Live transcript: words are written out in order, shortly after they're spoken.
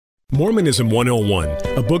Mormonism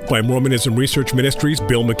 101, a book by Mormonism Research Ministries'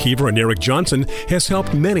 Bill McKeever and Eric Johnson, has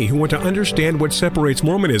helped many who want to understand what separates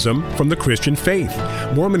Mormonism from the Christian faith.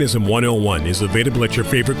 Mormonism 101 is available at your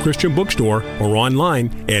favorite Christian bookstore or online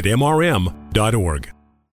at mrm.org.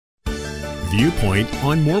 Viewpoint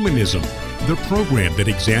on Mormonism, the program that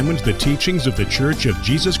examines the teachings of the Church of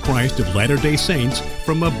Jesus Christ of Latter-day Saints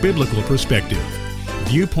from a biblical perspective.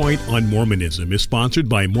 Viewpoint on Mormonism is sponsored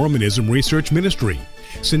by Mormonism Research Ministry.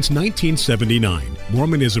 Since 1979,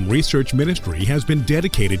 Mormonism Research Ministry has been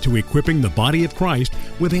dedicated to equipping the body of Christ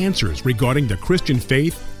with answers regarding the Christian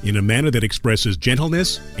faith in a manner that expresses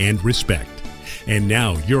gentleness and respect. And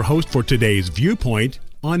now, your host for today's Viewpoint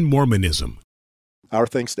on Mormonism. Our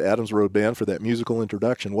thanks to Adams Road Band for that musical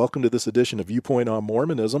introduction. Welcome to this edition of Viewpoint on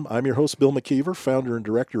Mormonism. I'm your host, Bill McKeever, founder and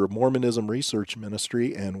director of Mormonism Research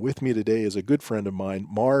Ministry, and with me today is a good friend of mine,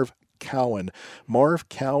 Marv Cowan. Marv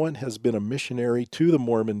Cowan has been a missionary to the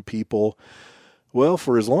Mormon people, well,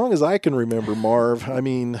 for as long as I can remember, Marv. I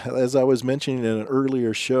mean, as I was mentioning in an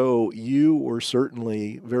earlier show, you were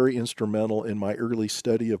certainly very instrumental in my early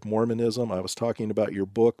study of Mormonism. I was talking about your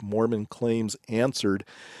book, Mormon Claims Answered.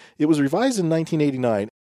 It was revised in 1989.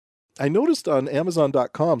 I noticed on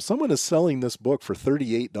Amazon.com someone is selling this book for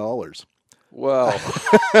 $38. Wow.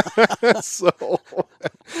 So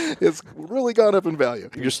it's really gone up in value.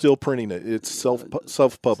 You're still printing it. It's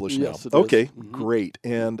self-published now. Yes, it okay, is. Mm-hmm. Great.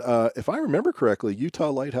 And if I remember correctly, Utah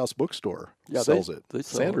Lighthouse Bookstore sells it.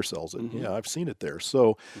 Sander sells it. Mm-hmm. Yeah, I've seen it there.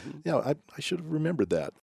 So, I should have remembered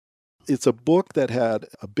that. It's a book that had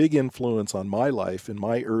a big influence on my life in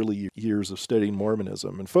my early years of studying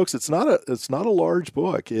Mormonism. And folks, it's not a large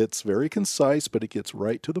book. It's very concise, but it gets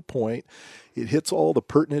right to the point. It hits all the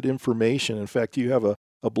pertinent information. In fact, you have a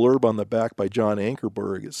blurb on the back by John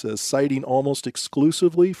Ankerberg. It says, citing almost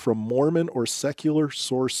exclusively from Mormon or secular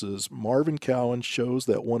sources, Marv Cowan shows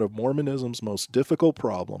that one of Mormonism's most difficult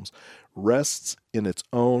problems rests in its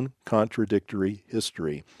own contradictory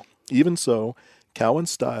history. Even so,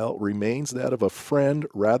 Cowan's style remains that of a friend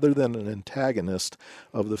rather than an antagonist,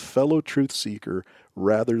 of the fellow truth seeker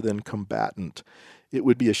rather than combatant. It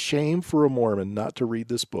would be a shame for a Mormon not to read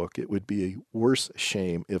this book. It would be a worse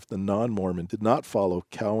shame if the non-Mormon did not follow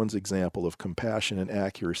Cowan's example of compassion and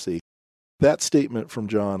accuracy. That statement from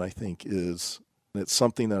John, I think, it's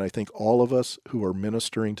something that I think all of us who are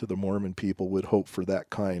ministering to the Mormon people would hope for, that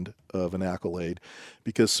kind of an accolade,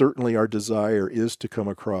 because certainly our desire is to come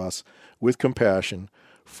across with compassion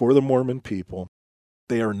for the Mormon people.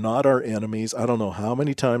 They are not our enemies. I don't know how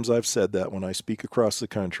many times I've said that when I speak across the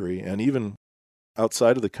country and even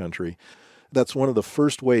outside of the country. That's one of the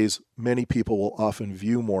first ways many people will often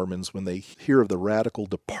view Mormons when they hear of the radical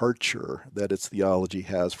departure that its theology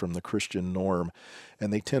has from the Christian norm.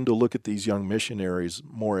 And they tend to look at these young missionaries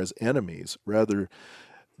more as enemies rather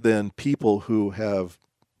than people who have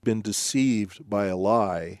been deceived by a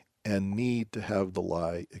lie and need to have the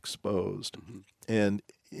lie exposed. Mm-hmm.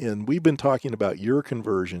 And we've been talking about your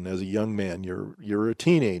conversion as a young man. You're a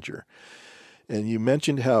teenager. And you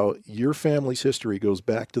mentioned how your family's history goes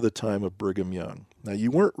back to the time of Brigham Young. Now, you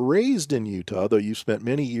weren't raised in Utah, though you spent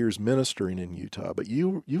many years ministering in Utah, but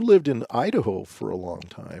you lived in Idaho for a long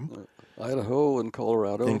time. Idaho and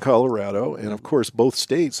Colorado. In Colorado, and of course, both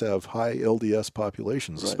states have high LDS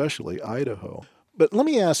populations, right, especially Idaho. But let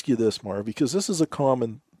me ask you this, Marv, because this is a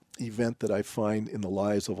common event that I find in the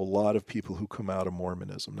lives of a lot of people who come out of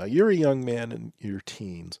Mormonism. Now, you're a young man in your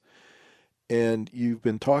teens, and you've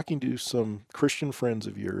been talking to some Christian friends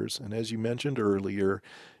of yours, and as you mentioned earlier,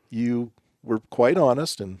 you were quite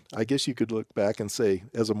honest, and I guess you could look back and say,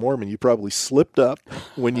 as a Mormon, you probably slipped up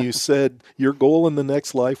when you said your goal in the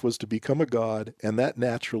next life was to become a god, and that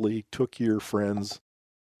naturally took your friends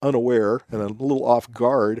unaware and a little off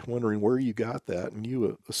guard, wondering where you got that, and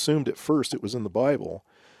you assumed at first it was in the Bible,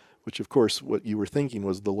 which, of course, what you were thinking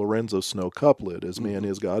was the Lorenzo Snow couplet, as man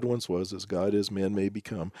is, God once was, as God is, man may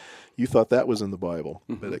become. You thought that was in the Bible,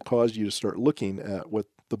 but it caused you to start looking at what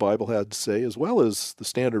the Bible had to say, as well as the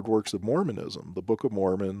standard works of Mormonism, the Book of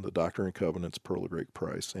Mormon, the Doctrine and Covenants, Pearl of Great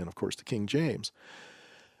Price, and, of course, the King James.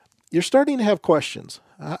 You're starting to have questions.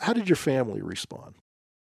 How did your family respond?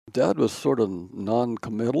 Dad was sort of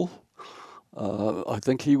non-committal. I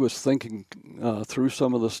think he was thinking through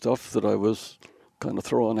some of the stuff that I was kind of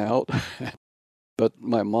throwing out. But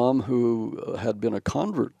my mom, who had been a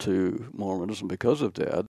convert to Mormonism because of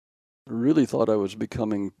Dad, really thought I was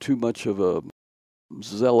becoming too much of a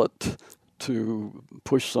zealot to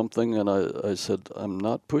push something, and I said, I'm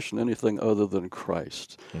not pushing anything other than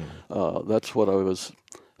Christ. That's what I was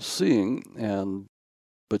seeing,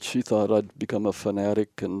 but she thought I'd become a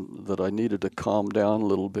fanatic and that I needed to calm down a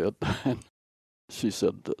little bit. She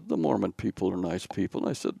said, the Mormon people are nice people. And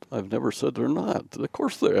I said, I've never said they're not. Of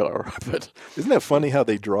course they are. But isn't that funny how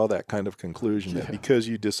they draw that kind of conclusion, that Yeah. because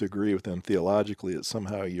you disagree with them theologically, that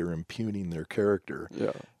somehow you're impugning their character?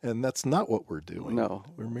 Yeah. And that's not what we're doing. No.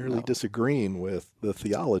 We're merely No. disagreeing with the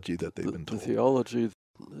theology that they've been The told. theology,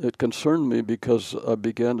 it concerned me because I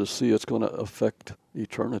began to see it's going to affect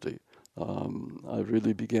eternity. I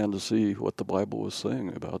really began to see what the Bible was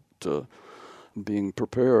saying about being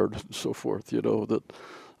prepared and so forth, that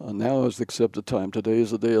now is the accepted time. Today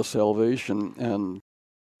is the day of salvation. And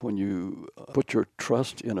when you put your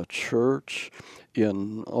trust in a church,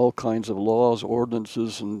 in all kinds of laws,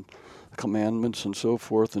 ordinances, and commandments and so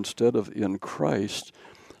forth, instead of in Christ,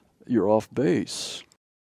 you're off base.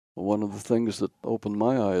 One of the things that opened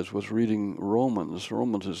my eyes was reading Romans.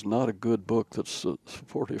 Romans is not a good book that's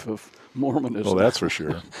supportive of Mormonism. Oh, that's for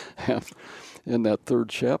sure. And in that third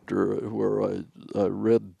chapter where I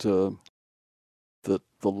read that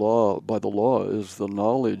by the law is the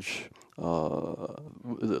knowledge,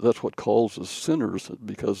 that's what calls us sinners,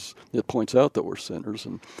 because it points out that we're sinners,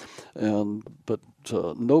 but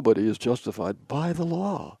nobody is justified by the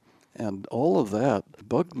law. And all of that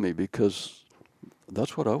bugged me because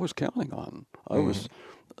that's what I was counting on. I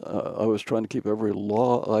was trying to keep every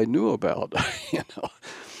law I knew about,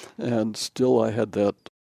 and still I had that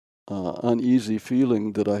uneasy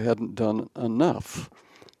feeling that I hadn't done enough.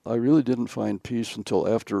 I really didn't find peace until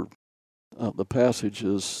after the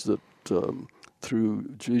passages that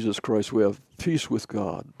through Jesus Christ we have peace with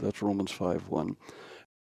God. That's Romans 5:1.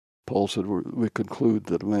 Paul said we conclude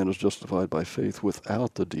that man is justified by faith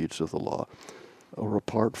without the deeds of the law, or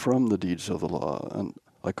apart from the deeds of the law. And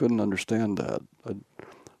I couldn't understand that.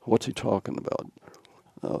 What's he talking about?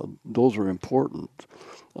 Those are important.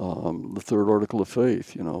 The third article of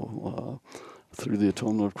faith, through the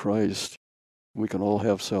atonement of Christ, we can all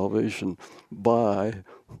have salvation by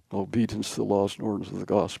obedience to the laws and ordinances of the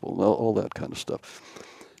gospel, all that kind of stuff.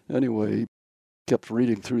 Anyway, kept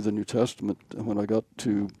reading through the New Testament, and when I got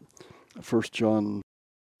to 1 John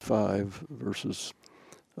 5, verses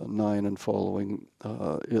 9 and following,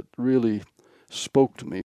 it really spoke to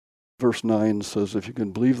me. Verse 9 says, if you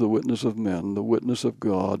can believe the witness of men, the witness of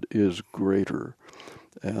God is greater.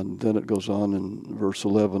 And then it goes on in verse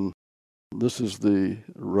 11, this is the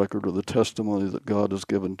record or the testimony that God has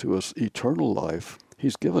given to us, eternal life.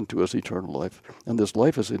 He's given to us eternal life, and this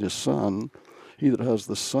life is in his Son. He that has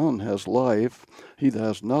the Son has life. He that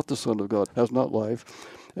has not the Son of God has not life.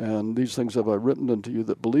 And these things have I written unto you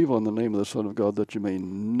that believe on the name of the Son of God, that you may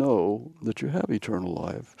know that you have eternal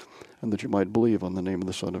life, and that you might believe on the name of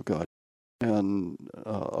the Son of God. And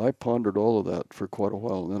I pondered all of that for quite a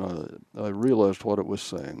while, and then I realized what it was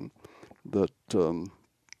saying, that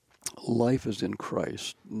life is in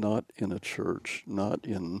Christ, not in a church, not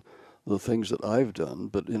in the things that I've done,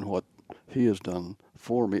 but in what he has done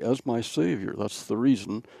for me as my Savior. That's the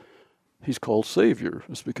reason he's called Savior.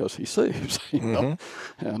 It's because he saves, know.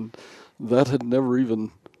 And that had never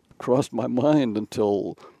even crossed my mind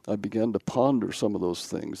until I began to ponder some of those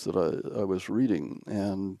things that I was reading.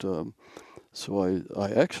 And so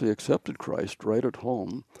I actually accepted Christ right at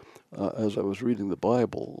home as I was reading the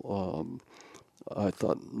Bible. I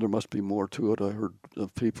thought there must be more to it. I heard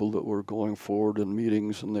of people that were going forward in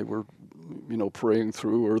meetings and they were, praying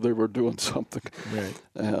through, or they were doing something. Right.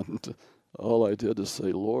 And all I did is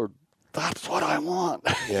say, Lord, that's what I want.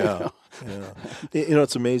 Yeah. Yeah.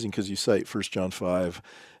 It's amazing because you cite 1 John 5,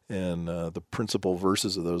 and the principal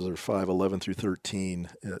verses of those are 5:11 through 13.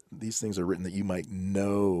 These things are written that you might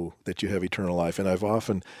know that you have eternal life. And I've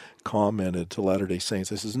often commented to Latter-day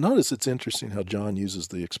Saints, I says, notice it's interesting how John uses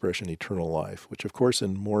the expression eternal life, which of course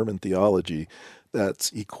in Mormon theology,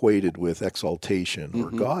 that's equated with exaltation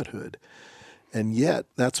or godhood. And yet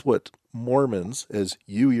that's what Mormons, as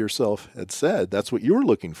you yourself had said, that's what you're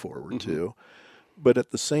looking forward to. But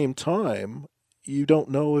at the same time, you don't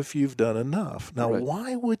know if you've done enough. Now,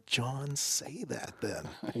 why would John say that then?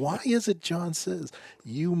 Why is it John says,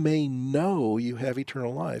 you may know you have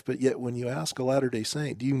eternal life, but yet when you ask a Latter-day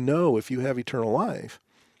Saint, do you know if you have eternal life?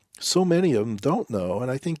 So many of them don't know, and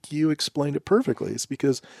I think you explained it perfectly. It's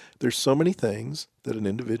because there's so many things that an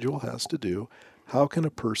individual has to do. How can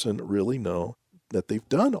a person really know that they've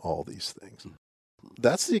done all these things?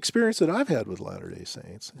 That's the experience that I've had with Latter-day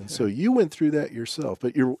Saints. And so you went through that yourself.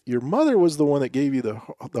 But your mother was the one that gave you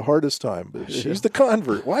the hardest time. But she's the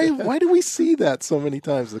convert. Why do we see that so many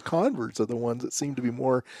times? The converts are the ones that seem to be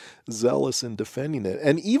more zealous in defending it.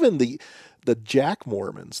 And even the Jack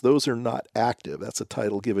Mormons, those are not active. That's a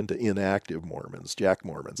title given to inactive Mormons, Jack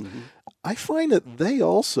Mormons. I find that they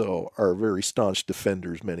also are very staunch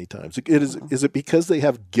defenders many times. Is it because they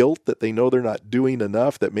have guilt that they know they're not doing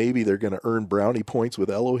enough, that maybe they're going to earn brownie points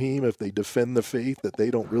with Elohim if they defend the faith that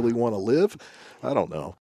they don't really want to live? I don't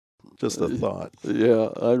know. Just a thought. Yeah,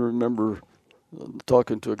 I remember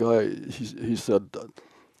talking to a guy. He said,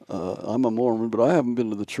 I'm a Mormon, but I haven't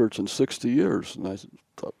been to the church in 60 years. And I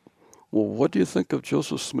thought, well, what do you think of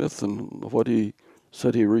Joseph Smith and what he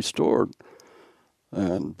said he restored?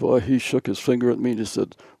 And boy, he shook his finger at me and he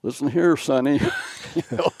said, listen here, Sonny,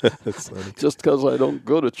 just because I don't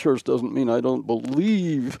go to church doesn't mean I don't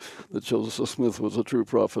believe that Joseph Smith was a true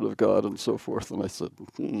prophet of God and so forth. And I said,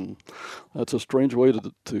 that's a strange way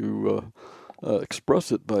to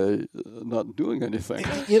express it by not doing anything.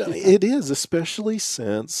 It is, especially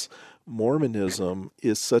since Mormonism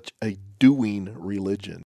is such a doing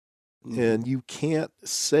religion. And you can't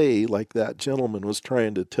say, like that gentleman was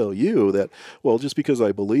trying to tell you, that, well, just because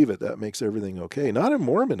I believe it, that makes everything okay. Not in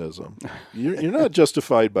Mormonism. You're not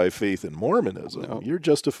justified by faith in Mormonism. No. You're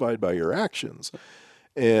justified by your actions.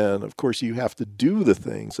 And, of course, you have to do the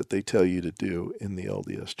things that they tell you to do in the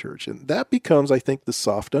LDS Church. And that becomes, I think, the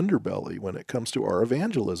soft underbelly when it comes to our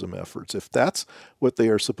evangelism efforts. If that's what they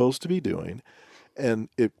are supposed to be doing, and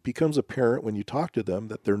it becomes apparent when you talk to them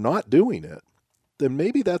that they're not doing it, then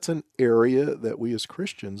maybe that's an area that we as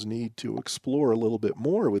Christians need to explore a little bit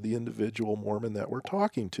more with the individual Mormon that we're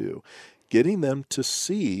talking to, getting them to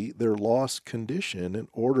see their lost condition in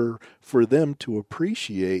order for them to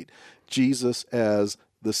appreciate Jesus as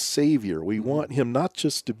the Savior. We want him not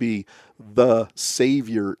just to be the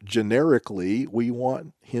Savior generically, we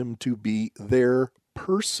want him to be their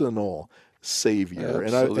personal Savior.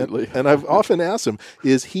 Absolutely. And I've often asked him,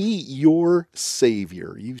 is he your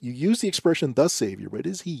Savior? You use the expression the Savior, but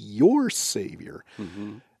is he your Savior?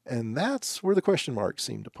 Mm-hmm. And that's where the question marks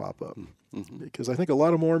seem to pop up. Mm-hmm. Because I think a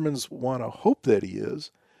lot of Mormons want to hope that he is,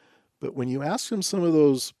 but when you ask them some of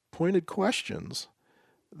those pointed questions,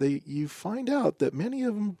 you find out that many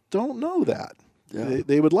of them don't know that. Yeah.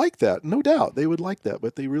 They would like that, no doubt. They would like that,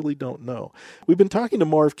 but they really don't know. We've been talking to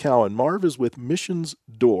Marv Cowan. Marv is with Missions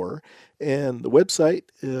Door, and the website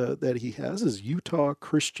that he has is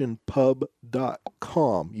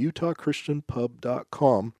utahchristianpub.com,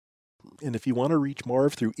 utahchristianpub.com. And if you want to reach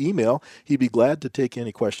Marv through email, he'd be glad to take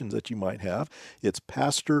any questions that you might have. It's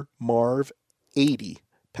Pastor Marv 80,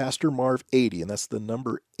 Pastor Marv 80, and that's the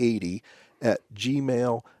number 80 at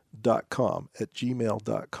gmail.com.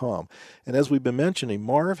 And as we've been mentioning,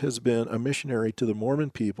 Marv has been a missionary to the Mormon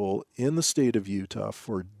people in the state of Utah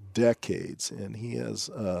for decades, and he has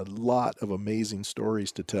a lot of amazing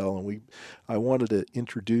stories to tell, and I wanted to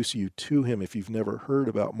introduce you to him if you've never heard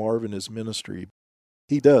about Marv and his ministry.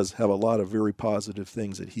 He does have a lot of very positive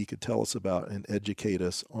things that he could tell us about and educate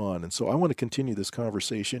us on, and so I want to continue this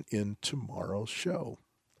conversation in tomorrow's show.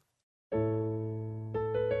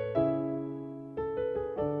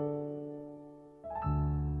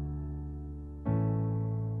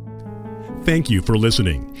 Thank you for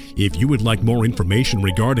listening. If you would like more information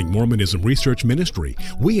regarding Mormonism Research Ministry,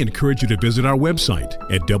 we encourage you to visit our website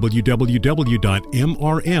at www.mrm.org,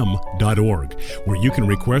 where you can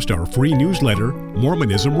request our free newsletter,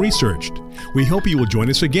 Mormonism Researched. We hope you will join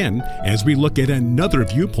us again as we look at another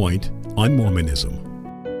viewpoint on Mormonism.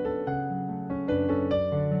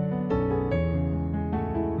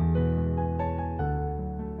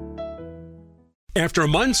 After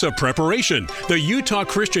months of preparation, the Utah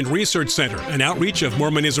Christian Research Center, an outreach of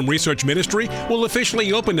Mormonism Research Ministry, will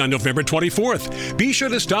officially open on November 24th. Be sure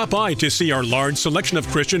to stop by to see our large selection of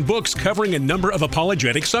Christian books covering a number of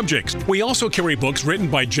apologetic subjects. We also carry books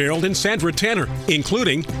written by Gerald and Sandra Tanner,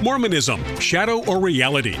 including Mormonism, Shadow or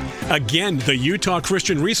Reality. Again, the Utah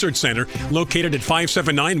Christian Research Center, located at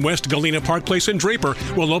 579 West Galena Park Place in Draper,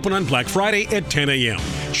 will open on Black Friday at 10 a.m.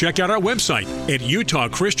 Check out our website at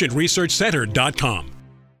utahchristianresearchcenter.com.